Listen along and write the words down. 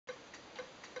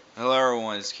Hello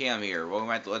everyone, it's Cam here. Welcome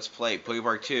back to Let's Play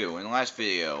PokePark 2. In the last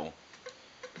video,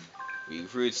 we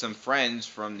recruited some friends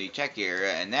from the tech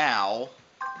area, and now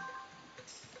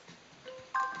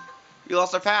we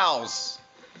lost our pals.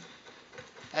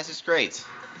 That's just great.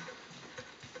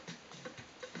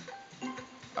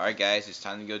 Alright guys, it's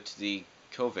time to go to the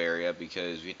Cove area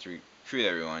because we have to recruit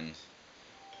everyone.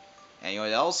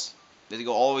 Anyone else? We have to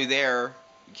go all the way there.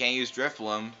 You can't use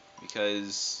Drifloom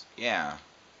because, yeah.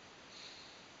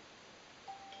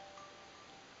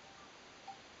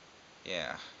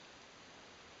 Yeah.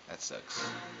 That sucks.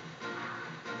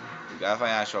 We gotta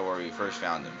find out where we first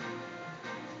found him.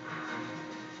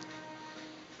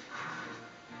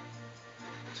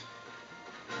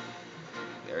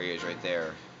 There he is right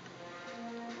there.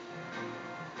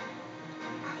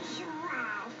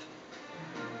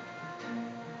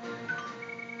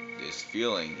 This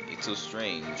feeling, it's so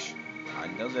strange. I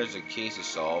know there's a case to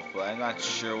solve, but I'm not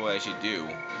sure what I should do.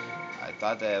 I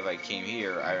thought that if I came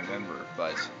here, I remember,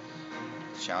 but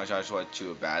challenge Joshua to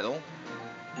a battle?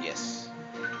 Yes.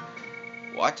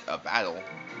 What? A battle?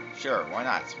 Sure, why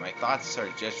not? My thoughts are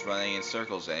just running in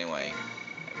circles anyway.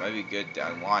 It might be good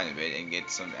to unwind a bit and get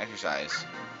some exercise.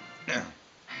 But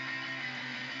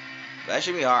that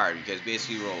should be hard because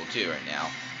basically we're level 2 right now.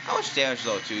 How much damage does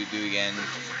level 2 do again?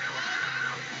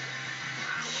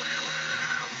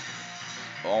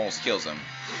 Almost kills him.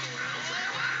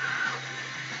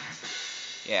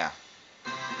 Yeah.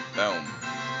 Boom.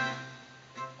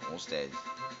 Almost dead.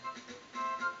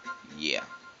 Yeah.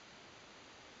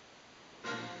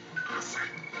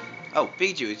 Oh,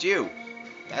 Pikachu, it's you!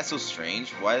 That's so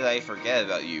strange. Why did I forget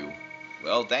about you?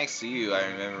 Well, thanks to you, I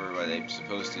remember what I'm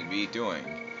supposed to be doing.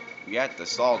 We have to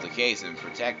solve the case and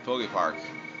protect PokePark.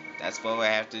 That's what I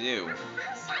have to do.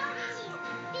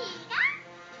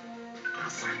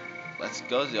 Let's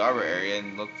go to the arbor area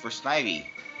and look for Snivy.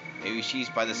 Maybe she's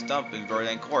by the stump in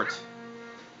Verdant Court.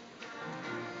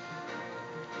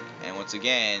 And once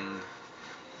again...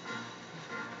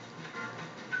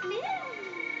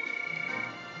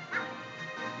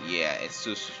 Yeah, it's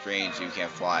so strange you can't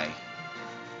fly.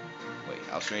 Wait,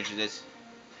 how strange is this?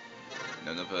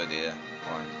 No put data.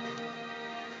 Hold on.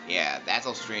 Yeah, that's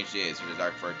how strange it is with the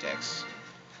Dark Vertex.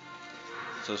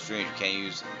 So strange you can't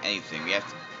use anything. We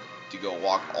have to go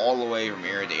walk all the way from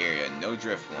area to area. No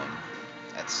Drifloom.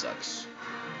 That sucks.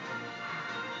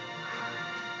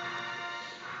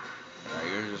 Alright,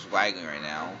 you're just waggling right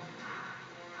now.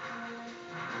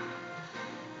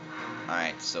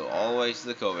 Alright, so all the way to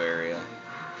the Cove area.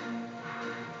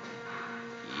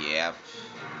 Yep.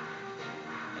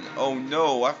 And oh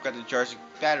no, I forgot to charge the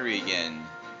battery again.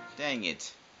 Dang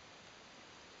it.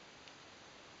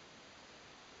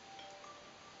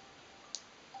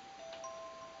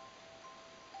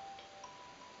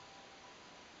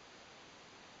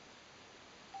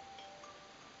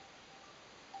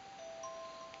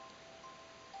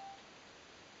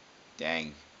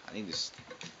 Dang. I need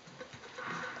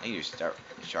to start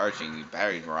charging the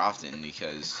batteries more often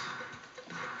because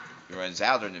if it runs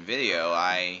out during the video,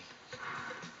 I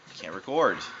can't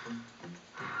record.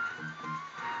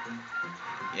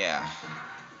 Yeah.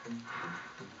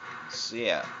 So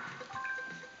yeah.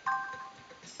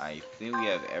 I think we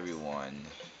have everyone.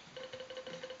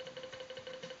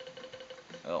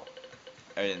 Oh,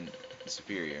 other than the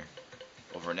Superior.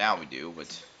 Well, for now we do,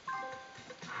 but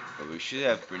we should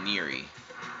have Brinieri.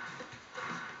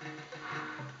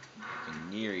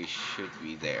 Brinieri should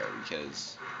be there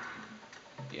because,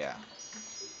 yeah,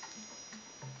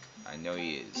 I know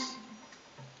he is.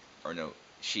 Or no,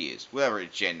 she is. Whatever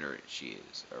gender she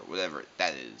is, or whatever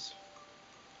that is.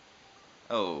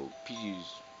 Oh,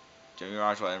 Pichu's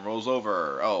General and rolls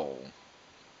over. Oh.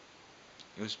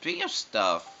 Speaking of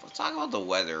stuff, let's talk about the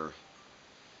weather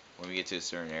when we get to a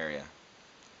certain area.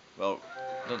 Well,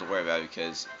 don't have to worry about it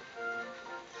because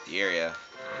the area,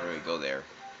 where we go there.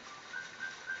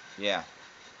 Yeah.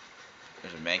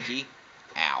 There's a Mankey.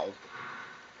 Ow.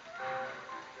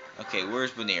 Okay,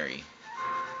 where's Baneri?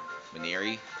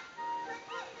 Baneri.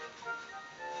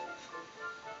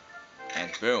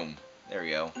 And boom. There we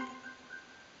go.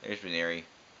 There's Baneri.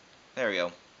 There we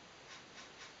go.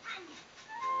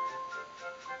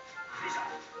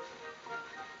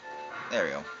 There we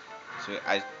go. So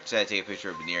I said to take a picture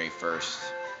of Baneri first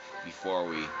before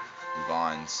we move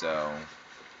on, so...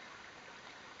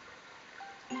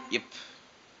 Yep.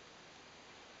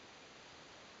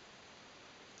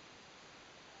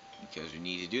 Because we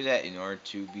need to do that in order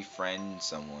to befriend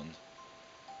someone.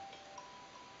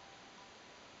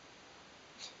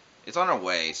 It's on our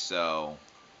way, so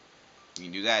we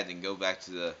can do that, then go back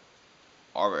to the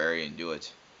arbor area and do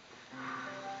it.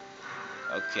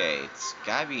 Okay, it's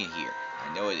gotta be in here.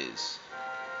 I know it is.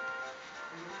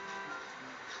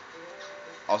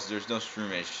 Also, there's no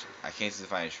Shroomish. I can't seem to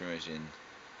find a Shroomish in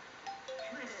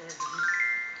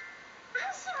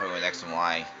Pokemon X and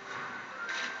Y.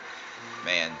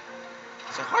 Man,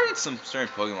 it's so hard to get some certain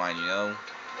Pokemon, you know?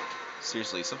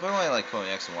 Seriously, some Pokemon like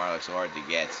Pokemon X and Y are like so hard to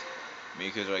get.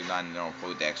 Maybe because they're like not in the normal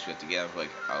Pokedex, you have to get them for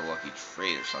like a lucky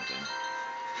trait or something.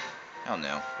 I don't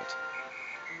know, but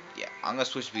yeah, I'm gonna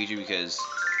switch to Pikachu because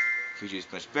Pikachu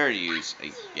is much better to use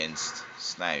against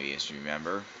Snivy, as you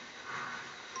remember.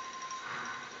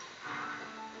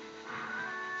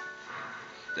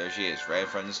 There she is, right in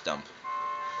front of the stump.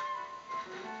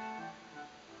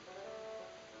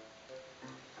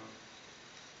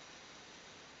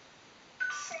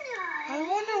 I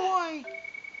wonder why.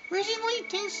 Recently,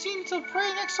 things seem so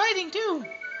bright and exciting too.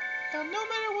 That no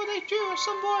matter what I do, I'm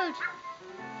so bored.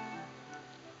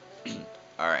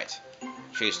 Alright,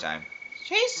 chase time.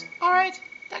 Chase? Alright,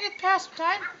 that could pass some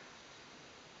time.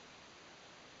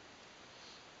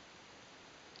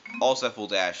 Also at full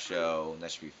dash, so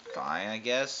that should be fine, I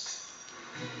guess.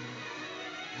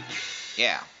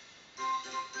 Yeah.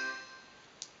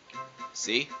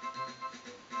 See?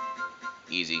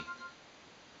 Easy.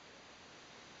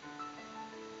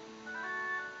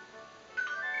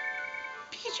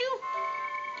 Pikachu,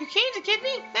 you came to get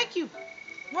me? Thank you.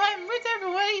 When I'm with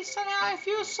everybody, somehow I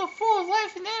feel so full of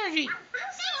life and energy.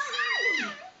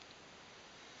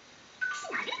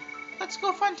 Let's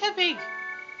go find Tepig.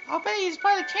 I'll bet he's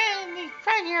by the cannon in the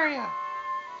crag area.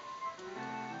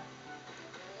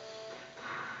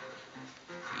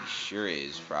 He sure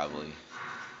is, probably.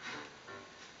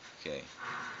 Okay.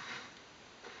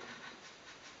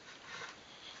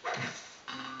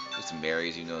 Get some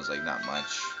berries, even though it's like not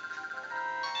much.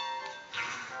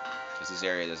 Because this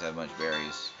area doesn't have much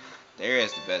berries. The area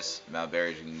has the best amount of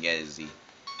berries you can get is the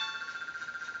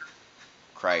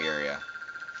crag area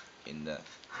in the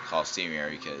Coliseum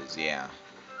area, because, yeah.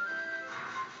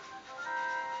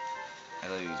 I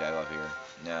don't think you dive up here.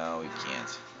 No, we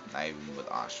can't. Not even with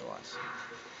Oshawott.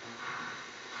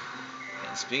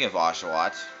 And speaking of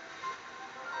Oshawott,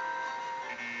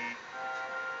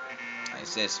 I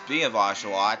said speaking of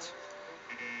Oshawott,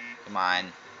 come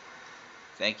on.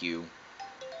 Thank you.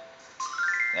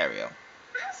 There we go.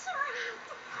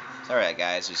 It's alright,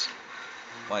 guys. Just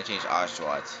want to change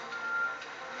Oshawott.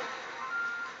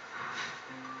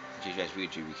 Change that to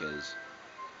Pikachu because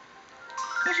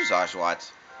let's use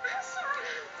Oshawott.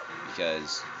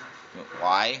 Because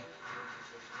why?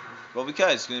 Well,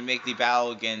 because it's going to make the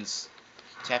battle against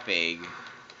Tepig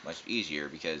much easier.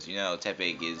 Because you know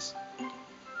Tepig is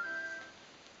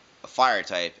a fire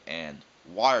type, and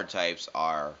water types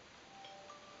are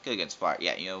good against fire.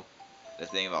 Yeah, you know the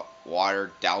thing about water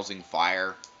dousing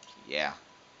fire. Yeah,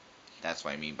 that's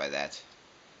what I mean by that.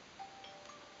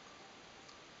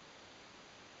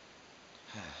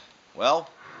 Well,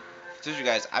 to you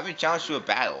guys, I've been challenged to a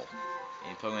battle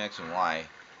in Pokemon X and Y,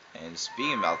 and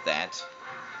speaking about that,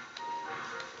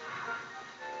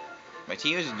 my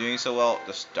team isn't doing so well at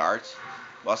the start.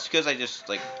 Well, it's because I just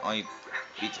like only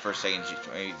beat the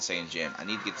second gym. I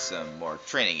need to get some more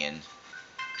training in.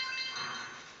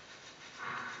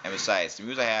 And besides, the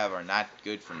moves I have are not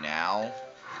good for now.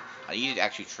 I need to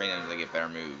actually train them to get better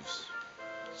moves.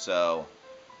 So,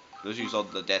 those result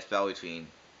of the death battle between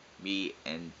me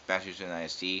and Massachusetts and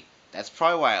IST. That's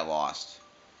probably why I lost.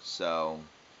 So,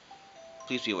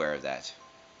 please be aware of that.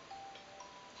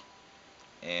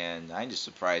 And I'm just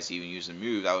surprised he even used the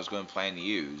move I was going to plan to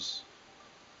use.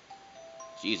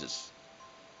 Jesus.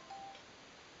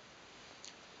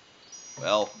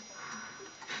 Well,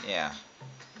 yeah.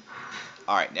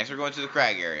 Alright, next we're going to the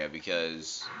crag area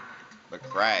because the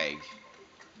crag,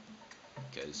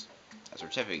 because that's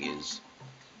where Tepig is.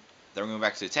 Then we're going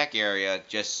back to the tech area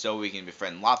just so we can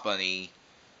befriend Lot Bunny.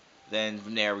 Then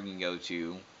from there we can go to,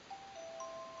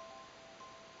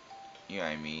 you know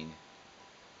what I mean.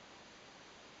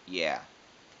 Yeah.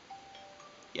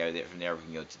 Yeah, from there we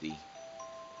can go to the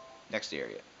next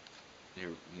area. There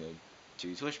we go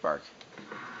to Twitch Park.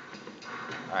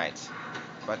 Alright.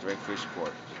 About to break for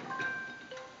support.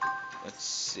 Let's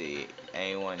see.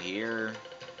 Anyone here?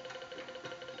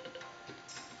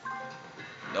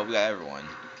 Nope, we got everyone.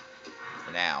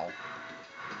 For now.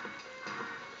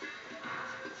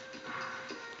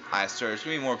 So there's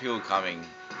gonna be more people coming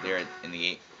there in the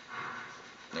game.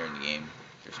 There in the game.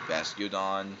 There's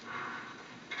Basculodon.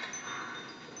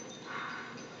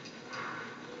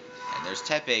 And there's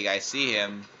Tepig. I see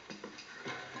him.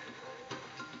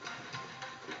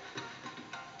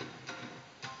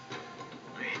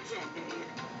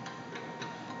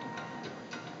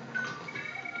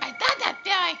 I thought that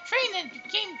I trained and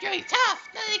became very tough.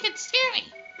 Now they could scare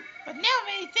me. But now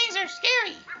many things are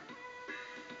scary.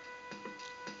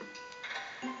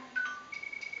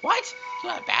 What? You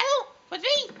want to battle with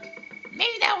me?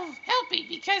 Maybe that will help me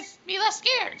because be less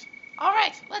scared.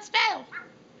 Alright, let's battle.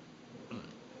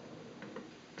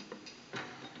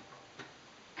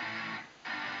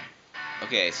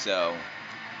 Okay, so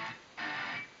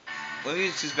let me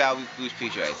use this battle boost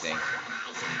Pichu, I think.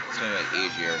 It's gonna make it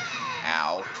easier.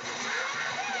 Ow.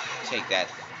 Take that,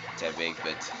 big,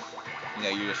 but you know,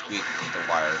 you're just weak with the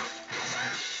wire.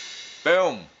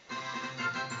 Boom!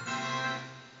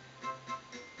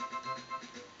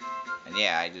 And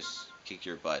yeah, I just kicked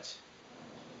your butt.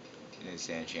 You didn't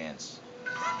stand a chance.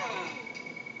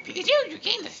 Pikachu, you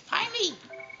came to find me.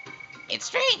 It's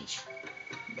strange.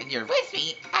 When you're with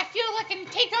me, I feel like I can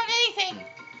take on anything,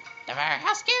 no matter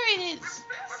how scary it is.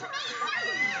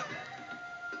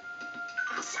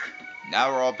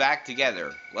 Now we're all back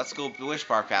together. Let's go to the Wish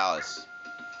Palace.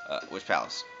 Wish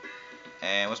Palace.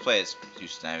 And let's play as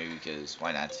Tsunami because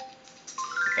why not?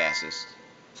 The fastest.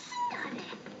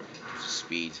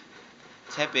 Speed.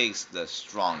 Tepig's the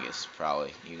strongest,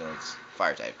 probably. Even though it's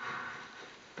fire type.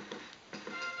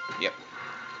 Yep.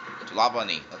 To La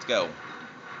Bunny. Let's go.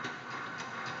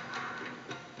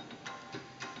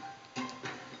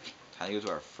 Time to go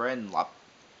to our friend La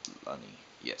Bunny.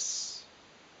 Yes.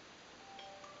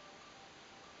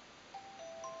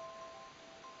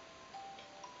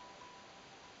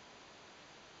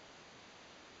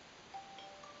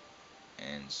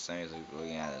 And Sammy's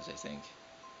looking at us, I think.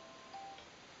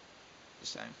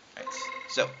 This time. Alright.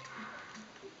 So.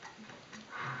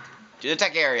 To the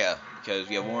tech area. Because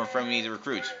we have one more friend we need to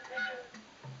recruit.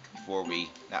 Before we.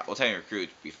 Not, we'll tell you recruit.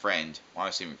 Befriend. When I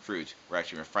say recruit, we're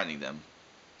actually befriending them.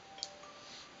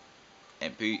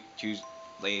 And choose.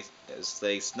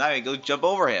 Now go jump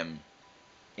over him.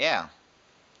 Yeah.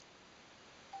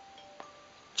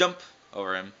 Jump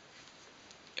over him.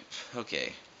 Yep.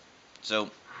 Okay.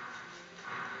 So.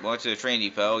 Going to the train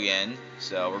depot again.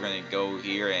 So we're gonna go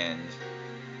here and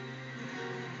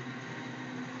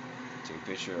take a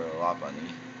picture of a lot bunny.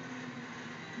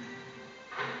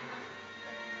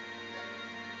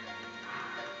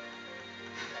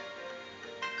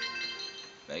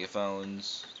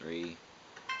 Megaphones, 3.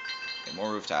 And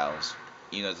more roof tiles.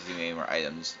 You know, there's any more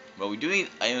items. But we do need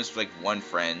items for like one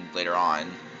friend later on.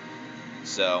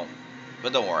 So,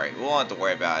 but don't worry, we won't have to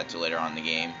worry about it till later on in the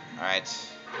game. Alright.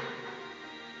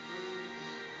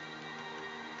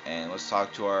 And let's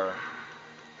talk to our.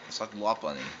 Let's talk to Lot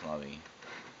Bunny. Lobby.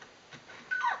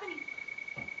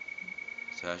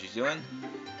 So how's she doing?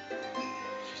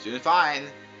 She's doing fine.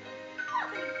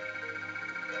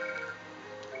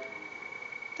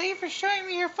 Thank you for showing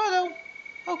me your photo.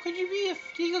 Oh, could you be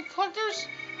a eagle collectors?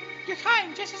 You're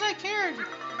kind, just as I cared.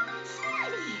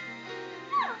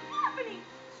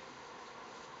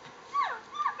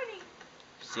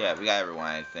 So yeah, we got everyone,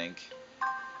 I think.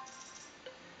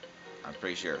 I'm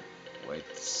pretty sure. Wait,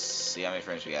 let's see how many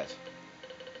friends we got.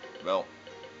 Well,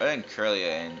 other than Curlia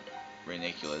and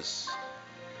Ridiculous.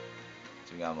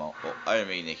 So we got them all. Well, other than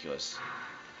Ridiculous.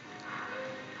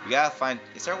 We gotta find.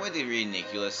 Is there a way to read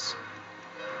Nicholas?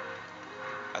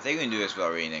 I think we can do this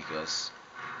without reading Nicholas.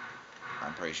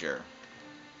 I'm pretty sure.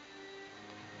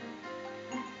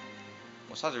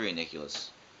 What's not to read Nicholas?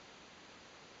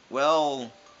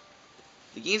 Well,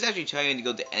 the game's actually telling you to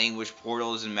go to any which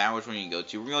portal. Doesn't matter which one you go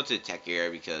to. We're going to the tech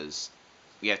area because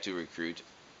we have to recruit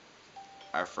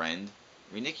our friend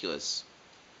Ridiculous.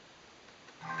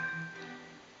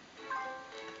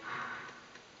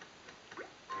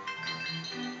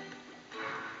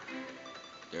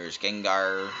 There's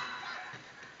Gengar.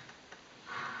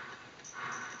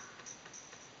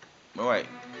 Alright.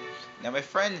 Now my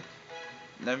friend.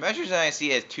 Now Measures that I see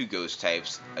has 2 ghost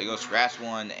types. A ghost grass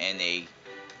one and a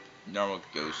normal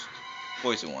ghost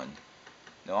poison one.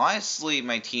 Now honestly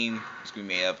my team is going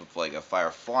to be made up of like a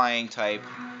fire flying type,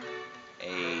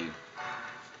 a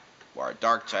water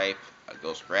dark type, a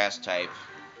ghost grass type,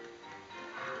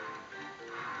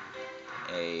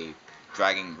 a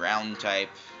dragon ground type,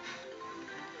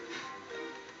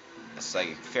 a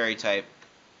psychic fairy type,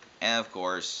 and of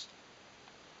course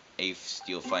a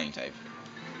steel fighting type.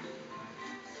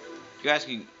 You guys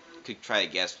could try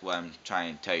to guess what I'm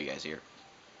trying to tell you guys here.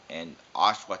 And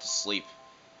Oshwa to sleep.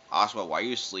 Oshwa, why are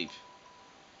you asleep?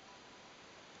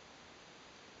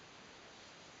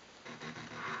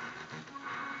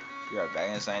 You are back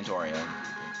in the sanatorium.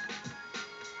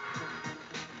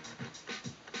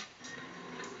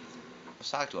 Let's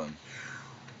talk to him.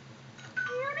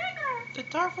 The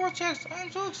Dark Vortex,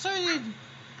 I'm so excited.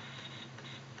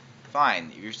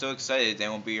 Fine, if you're so excited, then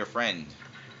we'll be your friend.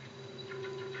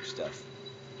 Stuff.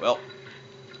 Well,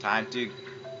 Time to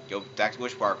go back to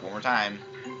Wish Park one more time.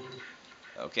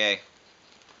 Okay.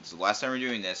 This is the last time we're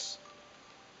doing this.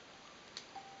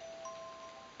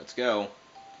 Let's go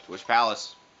to Wish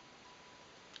Palace.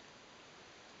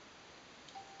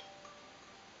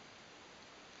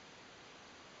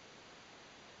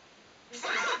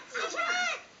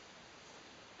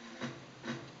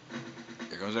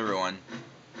 Here comes everyone.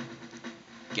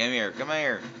 Come here, come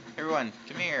here. Everyone,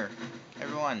 come here.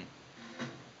 Everyone.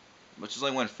 Which is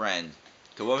only one friend.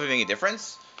 Could one of them make a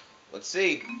difference? Let's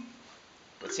see.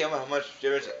 Let's see how much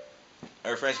difference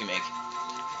our friends can make.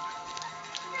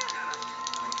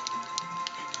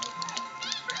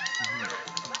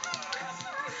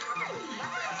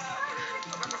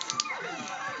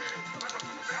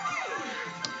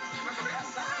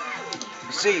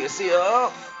 See,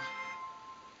 oh!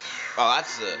 Oh,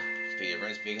 that's the big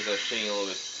difference because I was shooting a little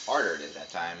bit harder at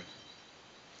that time.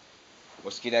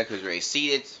 Let's get that because we're already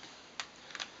seated.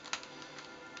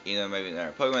 You know, maybe there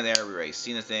are Pokemon there, we've already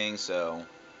seen the thing, so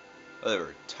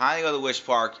whatever. Time to go to Wish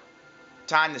Park.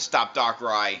 Time to stop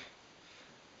Darkrai.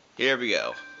 Here we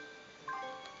go.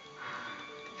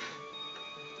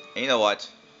 And you know what?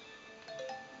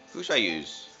 Who should I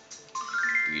use?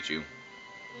 Pikachu.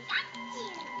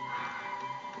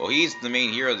 Well, he's the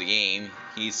main hero of the game.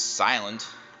 He's silent.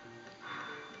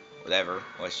 Whatever.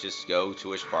 Let's just go to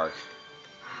Wish Park.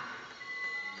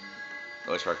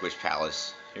 Wish Park, Wish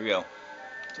Palace. Here we go.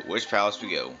 To Wish Palace we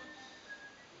go.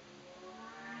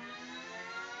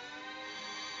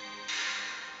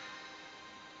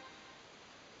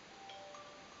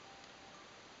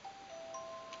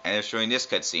 And they're showing this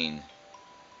cutscene.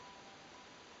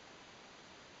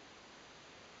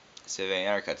 Instead of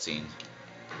another cutscene.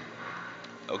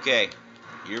 Okay,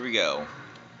 here we go.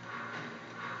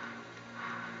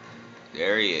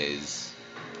 There he is.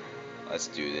 Let's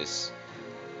do this.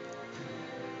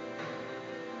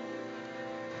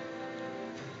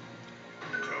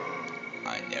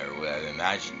 I never would have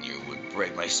imagined you would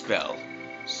break my spell.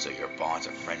 So your bonds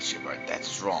of friendship are that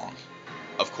strong.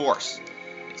 Of course.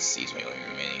 It seems my only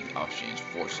remaining option is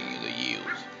forcing you to yield.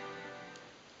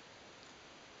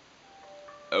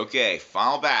 Okay,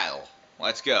 final battle.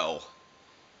 Let's go.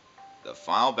 The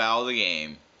final battle of the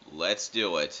game. Let's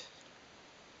do it.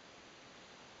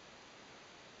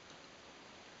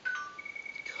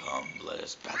 Come, let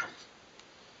us battle.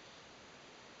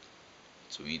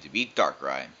 So we need to beat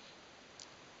Darkrai.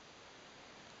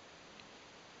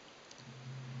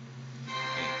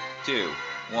 3, 2,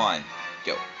 1,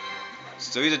 go.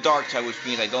 So he's a dark type, which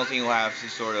means I don't think he'll have some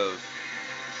sort of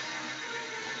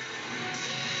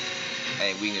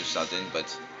any weakness or something,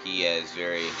 but he is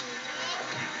very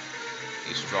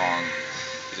strong.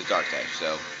 He's a dark type,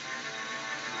 so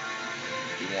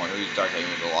we want to use dark type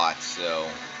moves a lot, so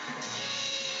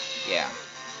yeah.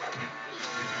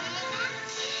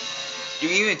 You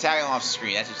can even attack him off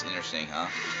screen, that's just interesting, huh?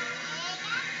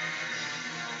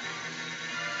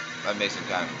 That makes him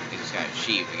kind of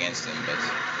cheap against him, but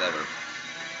whatever.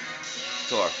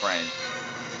 Still our friend.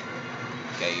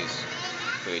 Okay, use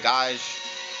quick dodge.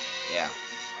 Yeah.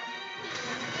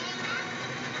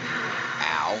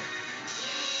 Ow. I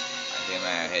think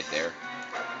I hit there.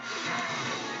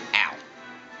 Ow.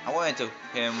 I wanted to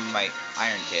hit him with my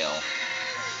Iron Tail.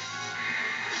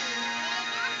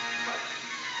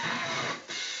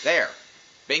 There.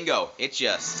 Bingo. It's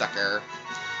ya, sucker.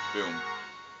 Boom.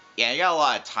 Yeah, you got a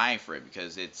lot of time for it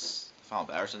because it's final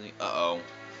battle or something. Uh-oh.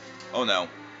 Oh no.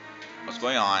 What's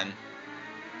going on?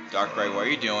 Darkrai, what are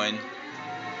you doing?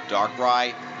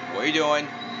 Darkrai, what are you doing?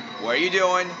 What are you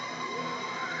doing?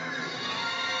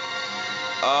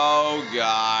 Oh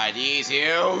god, he's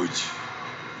huge!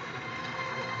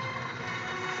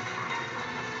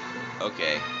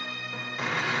 Okay.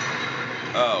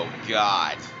 Oh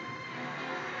god.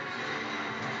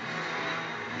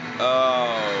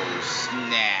 Oh,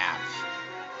 snap.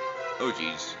 Oh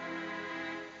jeez.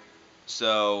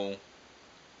 So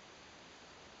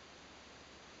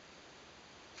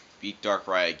beat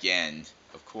Darkrai again,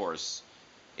 of course.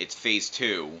 It's phase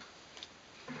 2.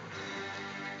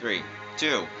 3,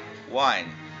 2, 1,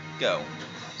 go.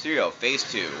 So here you go, phase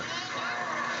 2.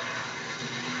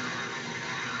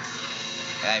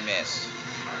 And I missed.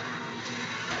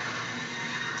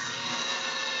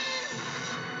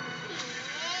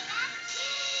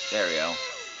 There we go.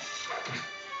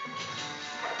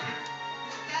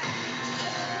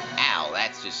 Ow,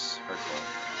 that's just hurtful.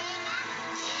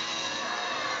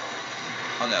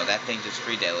 Oh no, that thing just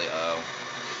free deadly. Uh-oh.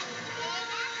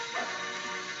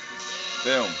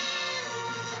 Boom.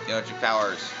 You know what your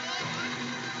powers.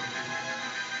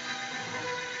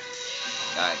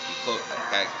 Gotta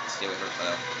stay with her,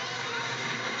 though.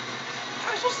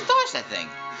 How am I supposed to dodge that thing?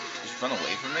 Just run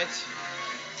away from it?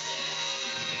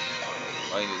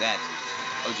 Why do you do that?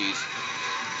 Oh jeez.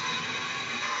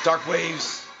 Dark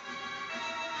waves!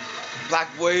 Black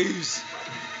waves!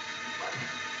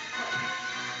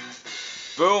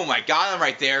 Boom! I got him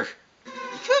right there! You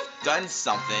could have done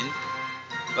something,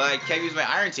 but I kept using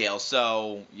my Iron Tail,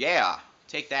 so yeah,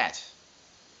 take that.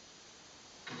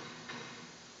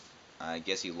 I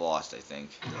guess he lost, I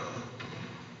think.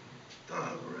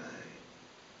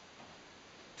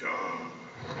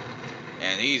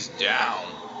 And he's down.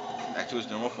 Back to his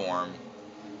normal form.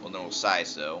 Well, normal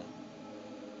size, though.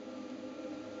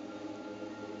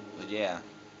 But yeah.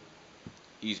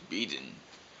 He's beaten.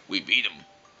 We beat him.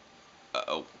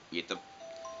 Uh-oh. We have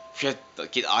to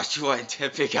get Ashua to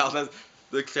pick out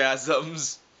the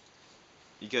chasms.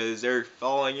 Because they're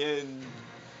falling in.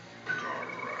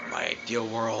 My ideal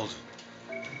world.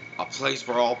 A place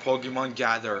where all Pokemon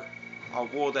gather. A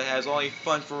world that has only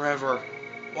fun forever.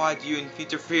 Why do you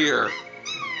interfere?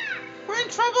 We're in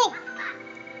trouble!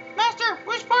 Master,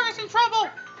 PokePark is in trouble!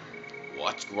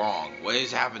 What's wrong? What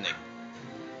is happening?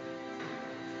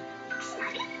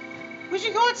 We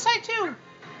should go outside too.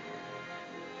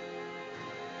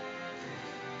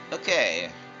 Okay.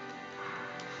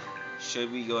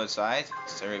 Should we go inside?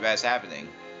 Something bad's happening.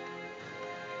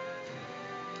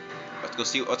 Let's go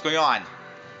see what's going on.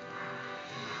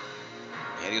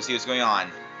 We gotta go see what's going on.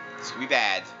 This could be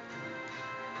bad.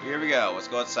 Here we go. Let's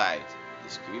go outside.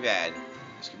 This could be bad.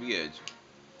 This could be good.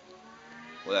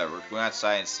 Whatever. We're going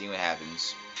outside and seeing what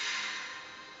happens.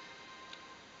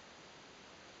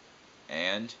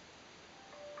 And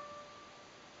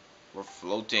we're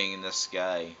floating in the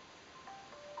sky.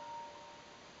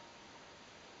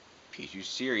 Pichu's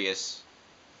serious.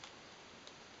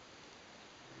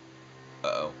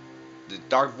 Uh-oh. The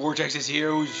dark vortex is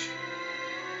huge.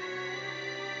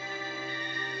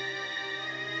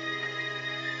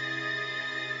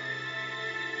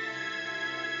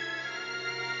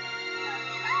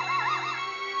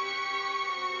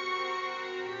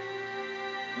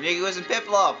 Nicholas and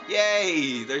Piplup!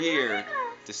 Yay! They're here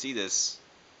to see this.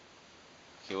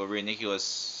 Okay, we'll bring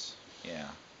Nicholas. Yeah.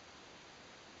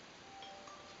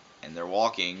 And they're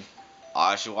walking.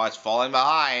 Oshawott falling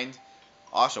behind.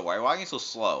 Oshawa, why are you walking so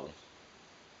slow?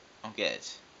 I don't get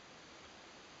it.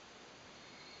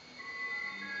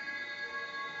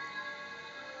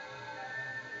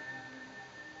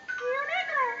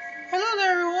 Hello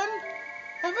there, everyone.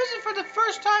 I visited for the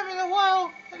first time in a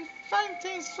while and find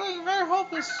things feeling very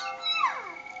hopeless.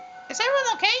 Is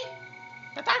everyone okay?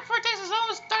 The dark vortex is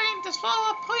almost starting to swallow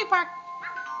up PokePark.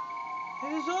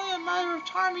 It is only a matter of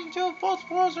time until both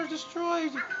worlds are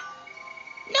destroyed.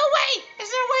 No way! Is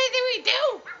there a way that we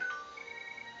do?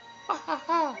 Ha ha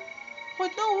ha.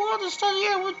 With no world to start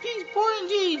yet would be poor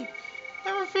indeed.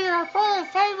 Never fear, I brought a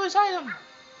fabulous item.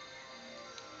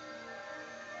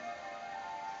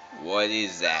 What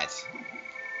is that?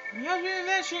 We have an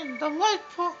invention, the light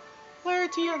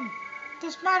polarition.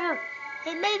 This matter,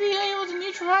 it may be able to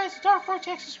neutralize the dark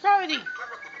vortex's gravity.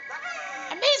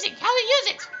 Amazing! How to use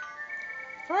it?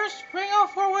 First, bring all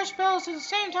 4 wish bells at the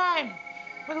same time.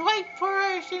 When the light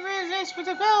polarization resonates with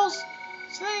the bells,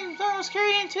 something is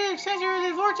carried into the center of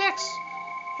the vortex.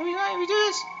 Every time we do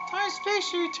this, time and space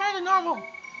should return to normal,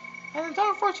 and the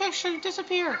dark vortex should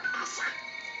disappear.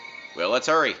 Well, let's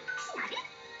hurry.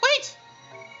 Wait!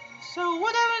 So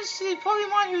what happens to the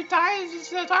Pokemon who dies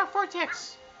into the dark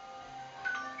vortex?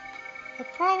 The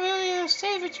probability of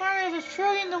safe return is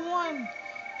 1,000,000,000 to 1.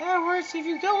 In other words, if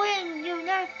you go in, you're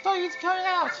never going to come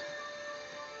out.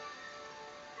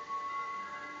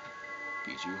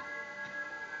 Pichu.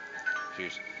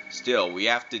 Still, we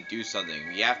have to do something.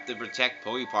 We have to protect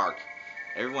PokePark.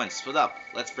 Everyone, split up.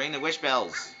 Let's ring the wish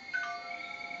bells.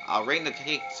 I'll ring the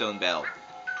cake zone bell.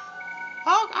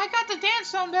 Oh, I got the dance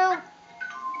zone bell.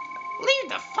 Leave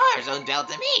the fire zone bell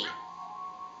to me.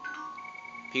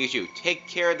 Pikachu, take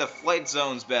care of the flight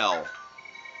zone's bell.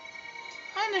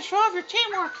 I'm to show off your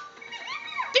teamwork.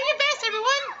 Do your best,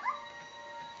 everyone.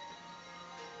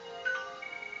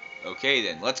 Okay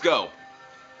then, let's go.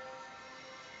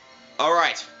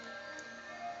 Alright.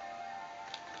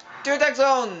 To attack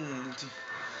zone!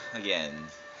 Again.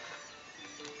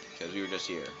 Because we were just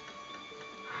here.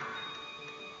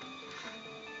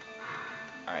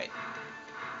 Alright.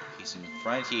 He's in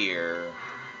front here.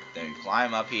 Then we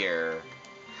climb up here.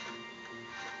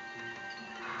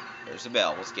 There's the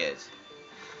bell. Let's get it.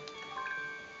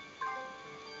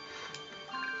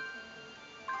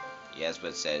 Yeah, that's what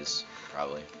it says.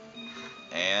 Probably.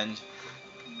 And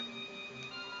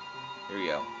here we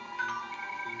go.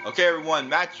 Okay, everyone,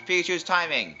 match Pikachu's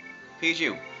timing.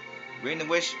 Pikachu, ring the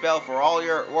wish bell for all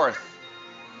your worth.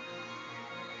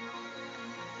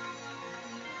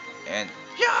 And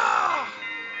yeah!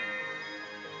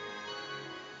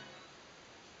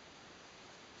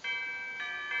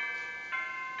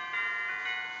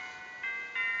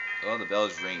 Oh, the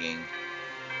bell's ringing.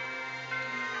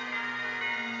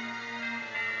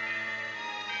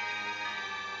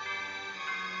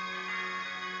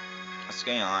 What's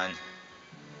going on?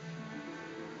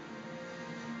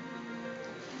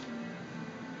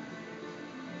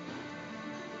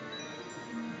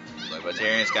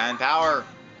 Libertarian's got in power.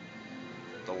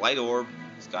 The light orb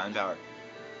has got in power.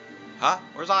 Huh?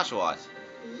 Where's Oshawott?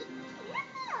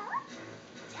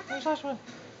 Where's Oshawott?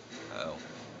 Oh.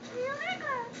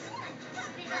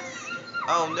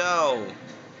 Oh no!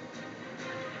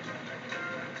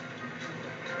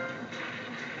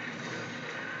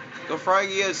 Go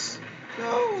Fragius!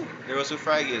 No! There goes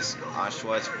Fragius.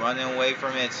 Oshawott's running away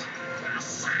from it.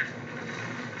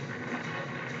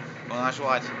 Come on,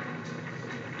 Oshawott.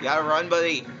 You gotta run,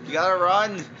 buddy. You gotta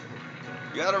run.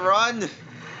 You gotta run.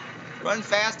 Run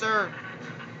faster.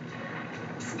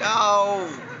 No!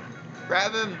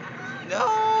 Grab him.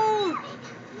 No!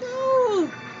 No!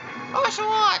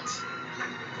 Oshawott!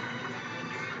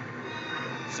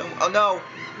 Oh no!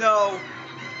 No!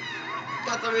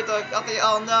 Got the Rita, got the,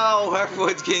 oh no!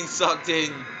 Everyone's getting sucked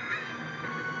in.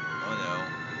 Oh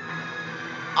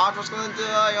no. Andra's gonna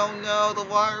die, oh no! The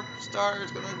wire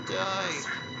starter's gonna die.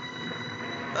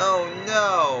 Oh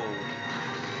no!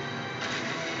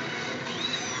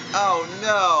 Oh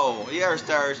no! The air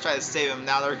starters trying to save him,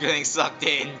 now they're getting sucked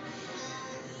in.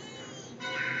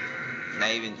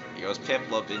 Not even, here goes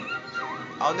Piplup in.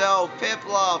 Oh no!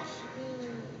 Piplup!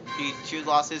 Pikachu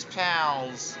lost his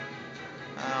pals.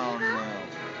 Oh no.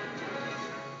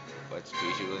 What's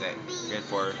Pikachu going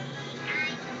for? Oh,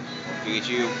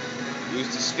 Pikachu, use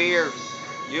the sphere.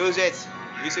 Use it.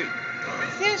 Use it.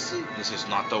 This is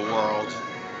not the world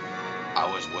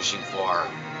I was wishing for.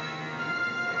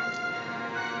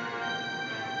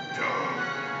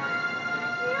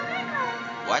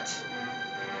 What?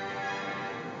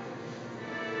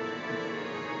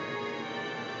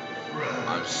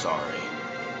 I'm sorry.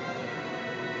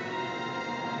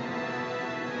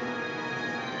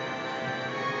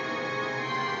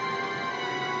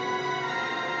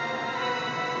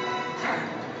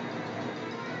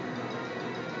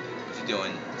 What's he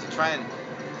doing?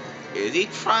 Is he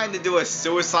trying to do a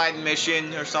suicide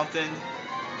mission or something?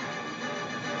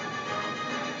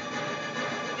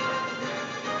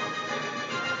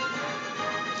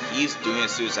 He's doing a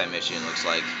suicide mission, looks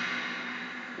like.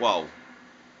 Whoa.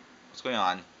 What's going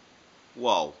on?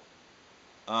 Whoa.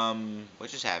 What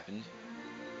just happened?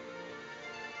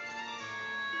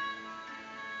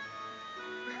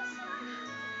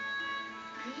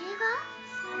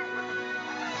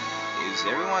 Is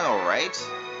everyone alright?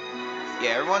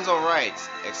 Yeah, everyone's alright,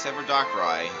 except for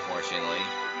Darkrai, unfortunately.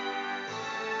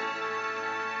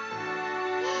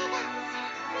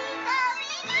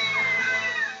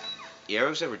 Yeah,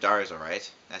 except for Darkrai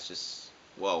alright. That's just...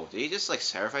 Whoa, did he just, like,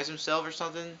 sacrifice himself or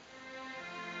something?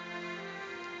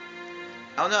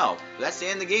 Oh no, that's the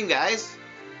end of the game, guys.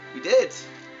 We did it.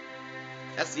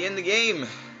 That's the end of the game.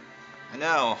 I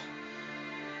know.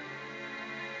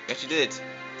 Guess you did it.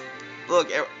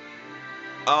 Look,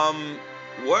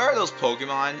 where are those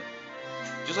Pokemon?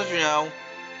 Just let you know,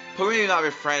 Pokemon you not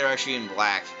befriend are actually in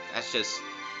black. That's just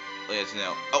let us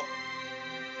know. Oh,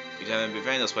 you haven't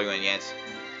befriended those Pokemon yet.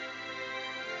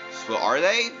 So are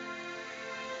they?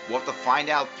 We'll have to find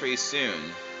out pretty soon.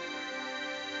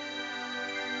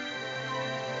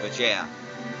 But yeah.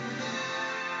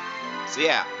 So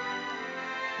yeah,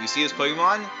 you see this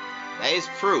Pokemon? That is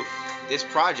proof. This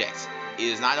project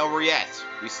is not over yet.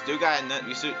 We still got.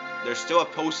 There's still a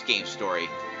post-game story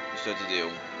we still have to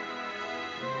do.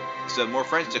 So more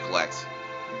friends to collect.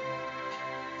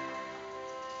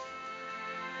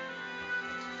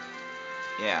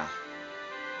 Yeah.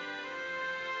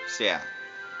 So yeah.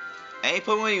 Any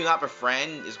Pokemon you not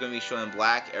befriend is going to be shown in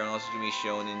black. Everyone else is going to be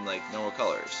shown in like normal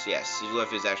colors. Yes,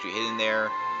 Sigilyph is actually hidden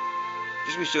there.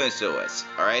 Just be shown in silhouettes.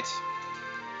 All right.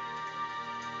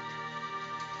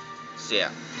 So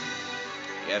yeah.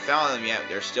 You haven't found them yet.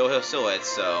 They're still silhouettes.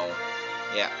 So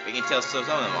yeah, we can tell still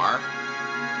some of them are.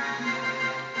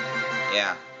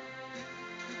 Yeah.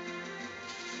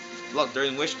 Look, they're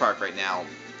in Wish Park right now.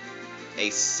 A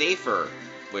safer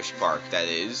Wish Park, that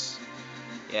is.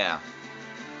 Yeah.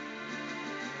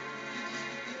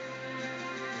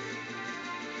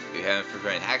 We haven't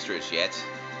befriended Haxorus yet.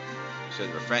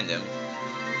 Should befriend him.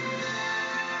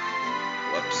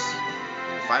 Whoops.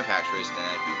 If we find Haxorus, then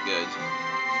that'd be good.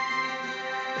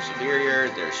 There's Superior,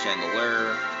 there's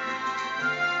Chandelure.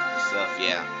 Stuff,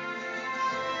 yeah.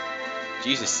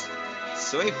 Jesus.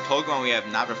 So many Pokemon we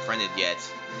have not befriended yet.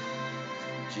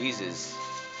 Jesus.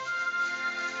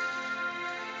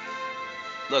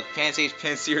 Look, Pansage,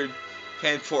 Pansear,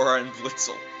 Panpora, and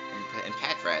Blitzel. And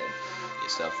Patrat and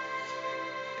stuff.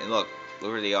 And look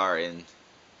where they are in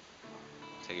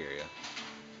Tech area.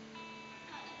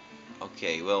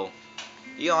 Okay, well,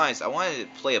 to be honest, I wanted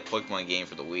to play a Pokemon game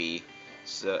for the Wii,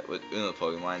 so with Uno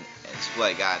Pokemon, and this is what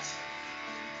I got.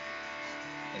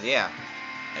 And yeah,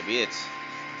 I beat it.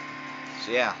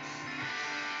 So yeah.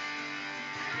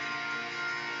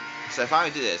 So I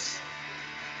finally did this.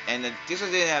 And this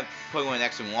one didn't have Pokemon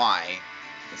X and Y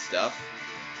and stuff.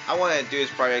 I wanted to do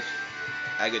this project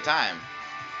at a good time.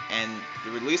 And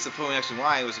the release of Pokemon X and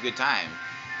Y was a good time.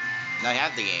 Now I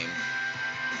have the game.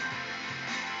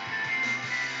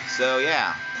 So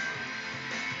yeah.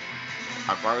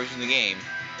 Our progress in the game.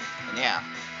 And yeah.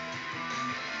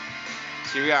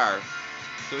 So here we are.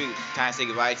 So we kind of say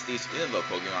goodbye to these Unova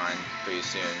Pokemon pretty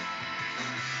soon.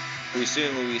 Pretty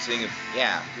soon we'll be saying,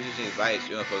 goodbye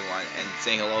to Unova Pokemon and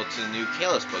saying hello to the new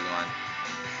Kalos Pokemon.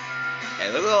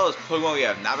 And look at all those Pokemon we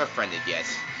have not befriended yet.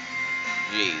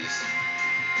 Jeez.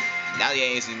 Now the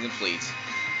game is incomplete.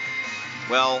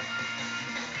 Well,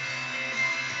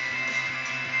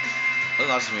 look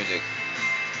at awesome music.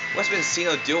 What's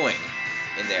Vincino doing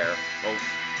in there? Well,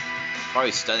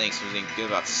 probably studying something good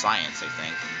about science, I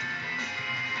think.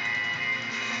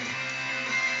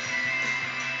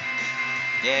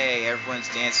 Yay, everyone's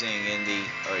dancing in the,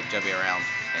 or jumping around.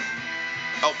 And,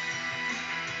 oh!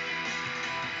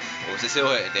 What was the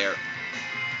silhouette there?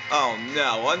 Oh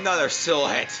no, another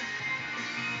silhouette!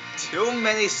 Too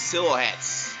many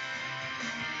silhouettes!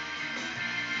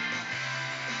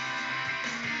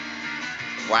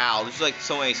 Wow, there's like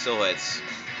so many silhouettes.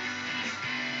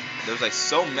 There's like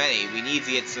so many, we need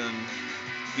to get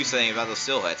do something about those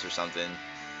silhouettes or something.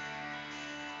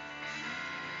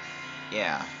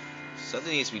 Yeah.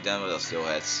 Something needs to be done with those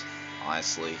silhouettes,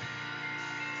 honestly.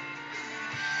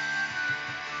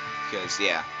 Because,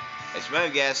 yeah, as you might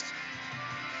have guessed,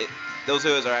 those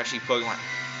silhouettes are actually Pokemon.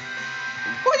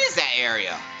 What is that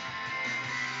area?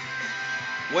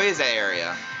 What is that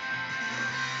area?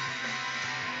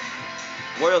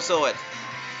 What are those silhouettes?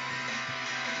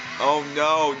 Oh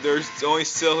no, there's only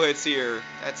silhouettes here.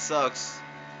 That sucks.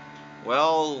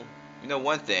 Well, you know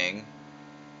one thing.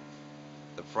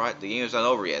 The game is not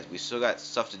over yet. We still got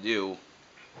stuff to do.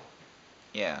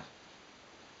 Yeah.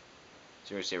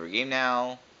 So we're gonna save our game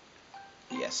now.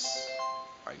 Yes.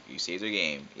 Alright, you saved the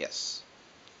game. Yes.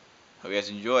 Hope you guys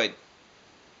enjoyed.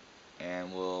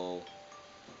 And we'll...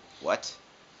 What?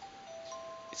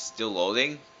 It's still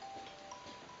loading?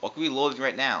 What could be loading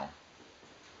right now?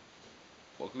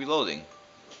 What could be loading?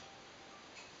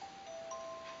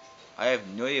 I have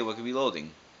no idea what could be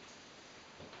loading.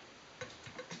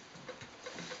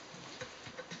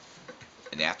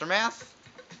 An aftermath?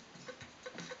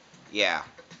 Yeah.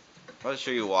 I'll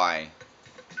show you why.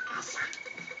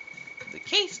 The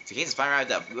case is finally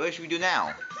wrapped up. What should we do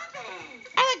now?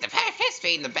 I'd like to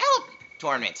participate in the battle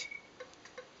tournament.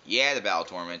 Yeah, the battle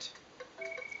tournament.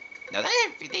 Now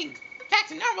that everything's back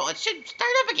to normal, it should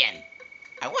start up again.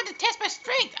 I want to test my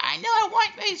strength. I know I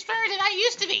want to be stronger than I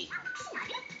used to be.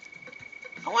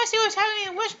 I want to see what's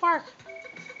happening in Wish Park.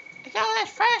 It got less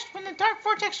fresh when the Dark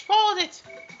Vortex swallowed it.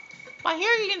 But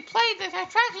here you can play the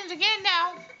attractions again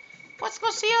now. Let's go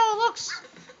see how it looks.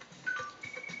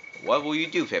 What will you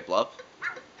do, Piplup?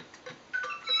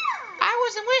 I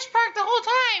was in Wish Park the whole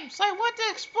time, so I want to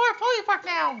explore PokePark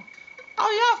now. I'll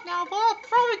be off now, but I'll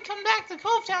probably come back to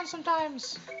Cove Town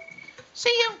sometimes. See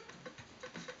you.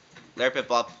 Later,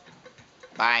 Piplup.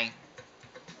 Bye.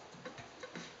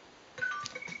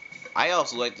 I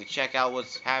also like to check out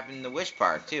what's happening in the Wish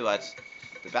Park too.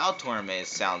 The battle tournament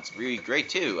sounds really great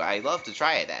too. I love to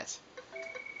try that.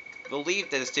 We'll leave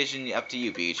the decision up to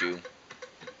you, Pikachu.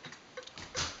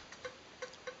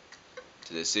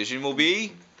 The decision will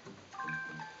be...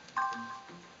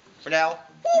 For now,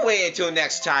 we'll wait until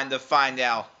next time to find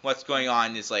out what's going on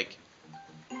in this, like,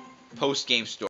 post-game story.